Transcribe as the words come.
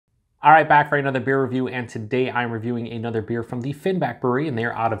All right, back for another beer review, and today I'm reviewing another beer from the Finback Brewery, and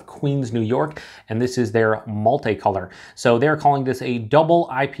they're out of Queens, New York, and this is their Multicolor. So they're calling this a double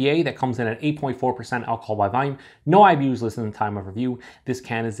IPA that comes in at 8.4% alcohol by volume. No IBUs listed in the time of review. This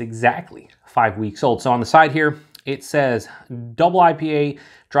can is exactly 5 weeks old. So on the side here, it says double IPA,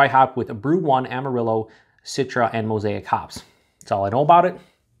 dry hop with a Brew 1 Amarillo, Citra and Mosaic hops. That's all I know about it.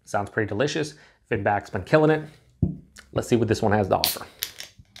 Sounds pretty delicious. Finback's been killing it. Let's see what this one has to offer.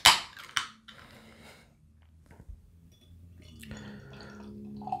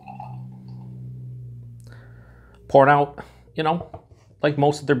 Pouring out, you know, like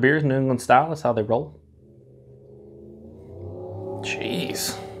most of their beers, New England style. That's how they roll.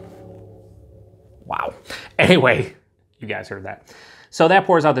 Jeez. Wow. Anyway, you guys heard that. So that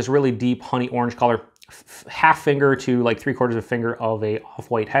pours out this really deep honey orange color, half finger to like 3/4 of a finger of a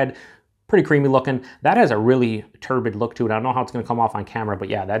off-white head. Pretty creamy looking. That has a really turbid look to it. I don't know how it's going to come off on camera, but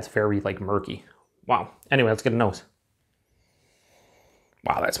yeah, that's very like murky. Wow. Anyway, let's get a nose.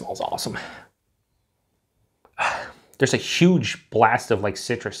 Wow, that smells awesome. There's a huge blast of like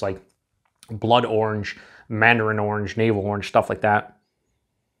citrus, like blood orange, mandarin orange, navel orange, stuff like that.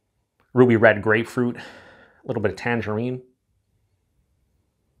 Ruby red grapefruit, a little bit of tangerine.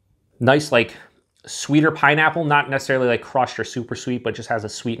 Nice like sweeter pineapple, not necessarily like crushed or super sweet, but just has a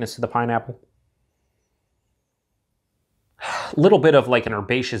sweetness to the pineapple. A little bit of like an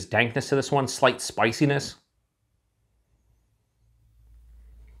herbaceous dankness to this one, slight spiciness.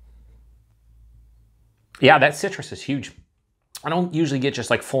 Yeah, that citrus is huge. I don't usually get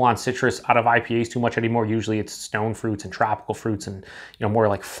just like full-on citrus out of IPAs too much anymore. Usually it's stone fruits and tropical fruits and, you know, more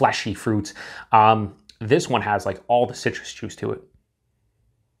like fleshy fruits. This one has like all the citrus juice to it.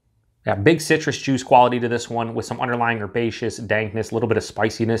 Yeah, big citrus juice quality to this one with some underlying herbaceous dankness, a little bit of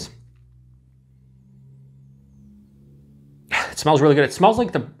spiciness. It smells really good. It smells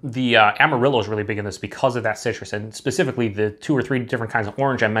like the Amarillo is really big in this because of that citrus, and specifically the 2 or 3 different kinds of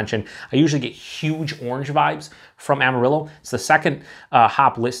orange I mentioned. I usually get huge orange vibes from Amarillo. It's the second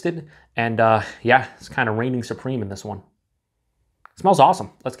hop listed, and yeah, it's kind of reigning supreme in this one. It smells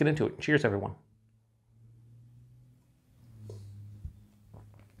awesome. Let's get into it. Cheers, everyone.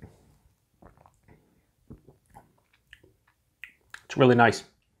 It's really nice.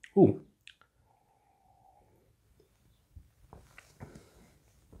 Ooh.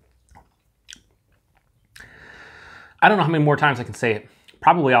 I don't know how many more times I can say it.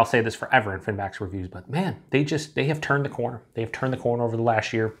 Probably I'll say this forever in Finback's reviews, but man, they have turned the corner. They have turned the corner over the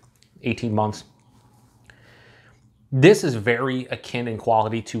last year, 18 months. This is very akin in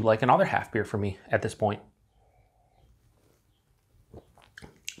quality to like another half beer for me at this point.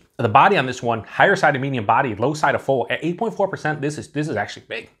 The body on this one, higher side of medium body, low side of full. At 8.4%, this is actually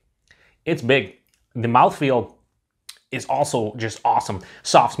big. It's big. The mouthfeel is also just awesome.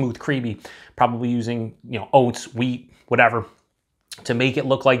 Soft, smooth, creamy. Probably using, you know, oats, wheat, whatever, to make it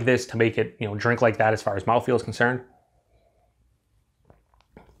look like this, to make it, you know, drink like that as far as mouthfeel is concerned.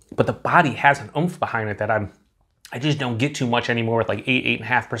 But the body has an oomph behind it that I just don't get too much anymore with like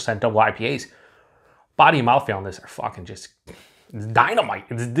 8.5% double IPAs. Body and mouthfeel on this are fucking just dynamite.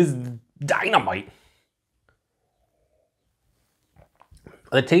 This is dynamite.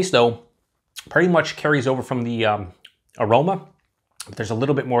 The taste though pretty much carries over from the aroma. But there's a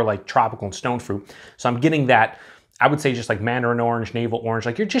little bit more like tropical and stone fruit. So I'm getting that, I would say just like mandarin orange, navel orange,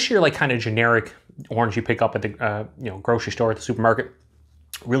 like your like kind of generic orange you pick up at the you know, grocery store, at the supermarket.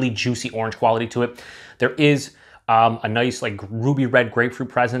 Really juicy orange quality to it. There is a nice like ruby red grapefruit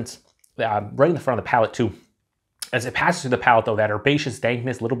presence right in the front of the palate too. As it passes through the palate though, that herbaceous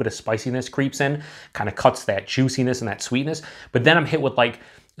dankness, a little bit of spiciness creeps in, kind of cuts that juiciness and that sweetness. But then I'm hit with like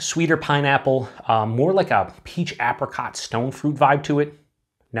sweeter pineapple, more like a peach apricot stone fruit vibe to it.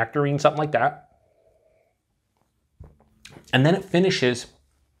 Nectarine, something like that. And then it finishes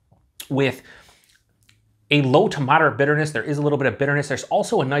with a low to moderate bitterness. There is a little bit of bitterness. There's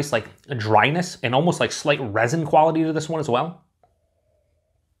also a nice like dryness and almost like slight resin quality to this one as well.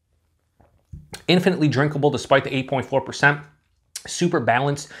 Infinitely drinkable despite the 8.4%. Super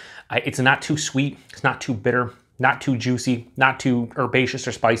balanced. It's not too sweet. It's not too bitter. Not too juicy, not too herbaceous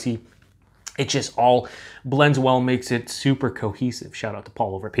or spicy. It just all blends well, makes it super cohesive. Shout out to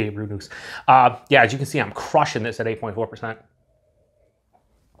Paul over at PA Brew News. Yeah, as you can see, I'm crushing this at 8.4%.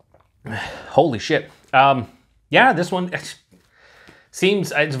 Holy shit. Yeah, this one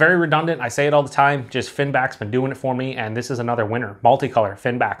seems, it's very redundant. I say it all the time. Just Finback's been doing it for me, and this is another winner. Multicolor,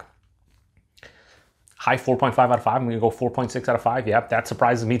 Finback. High 4.5 out of 5. I'm gonna go 4.6 out of 5. Yep, that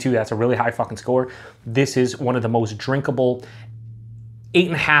surprises me too. That's a really high fucking score. This is one of the most drinkable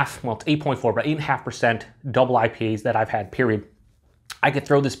 8.5, well, it's 8.4, but 8.5% double IPAs that I've had, period. I could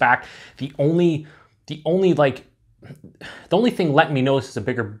throw this back. The only thing letting me know this is a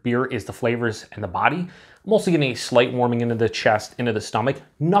bigger beer is the flavors and the body. I'm also getting a slight warming into the chest, into the stomach.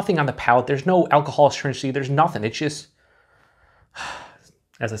 Nothing on the palate. There's no alcohol astringency. There's nothing. It's just,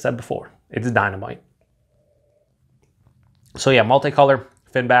 as I said before, it's dynamite. So yeah, Multicolor,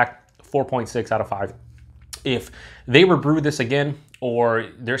 Finback, 4.6 out of 5. If they were brewed this again, or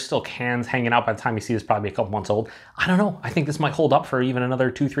there's still cans hanging out by the time you see this, probably a couple months old, I don't know. I think this might hold up for even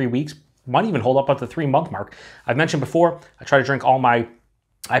another 2-3 weeks. Might even hold up at the 3-month mark. I've mentioned before, I try to drink all my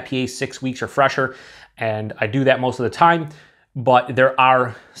IPAs 6 weeks or fresher, and I do that most of the time, but there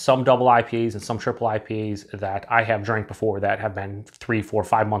are some double IPAs and some triple IPAs that I have drank before that have been 3, 4,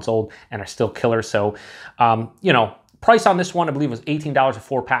 5 months old and are still killer. So, you know, price on this one, I believe, was $18 a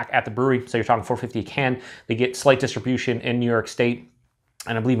 4-pack at the brewery. So you're talking $4.50 a can. They get slight distribution in New York State,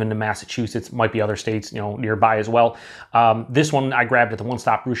 and I believe in Massachusetts, might be other states, you know, nearby as well. This one I grabbed at the One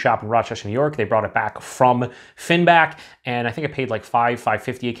Stop Brew Shop in Rochester, New York. They brought it back from Finback, and I think I paid like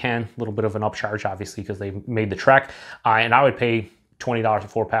 $5.50 a can. A little bit of an upcharge, obviously, because they made the trek. And I would pay $20 a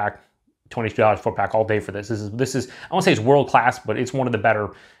 4-pack, $22 a 4-pack all day for this. This is I won't say it's world class, but it's one of the better,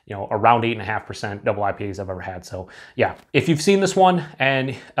 you know, around 8.5% double IPAs I've ever had. So yeah, if you've seen this one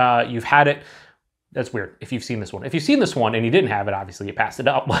and you've had it. That's weird if you've seen this one. If you've seen this one and you didn't have it, obviously you passed it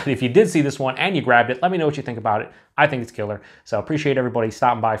up. But if you did see this one and you grabbed it, let me know what you think about it. I think it's killer. So appreciate everybody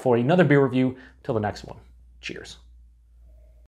stopping by for another beer review. Till the next one. Cheers.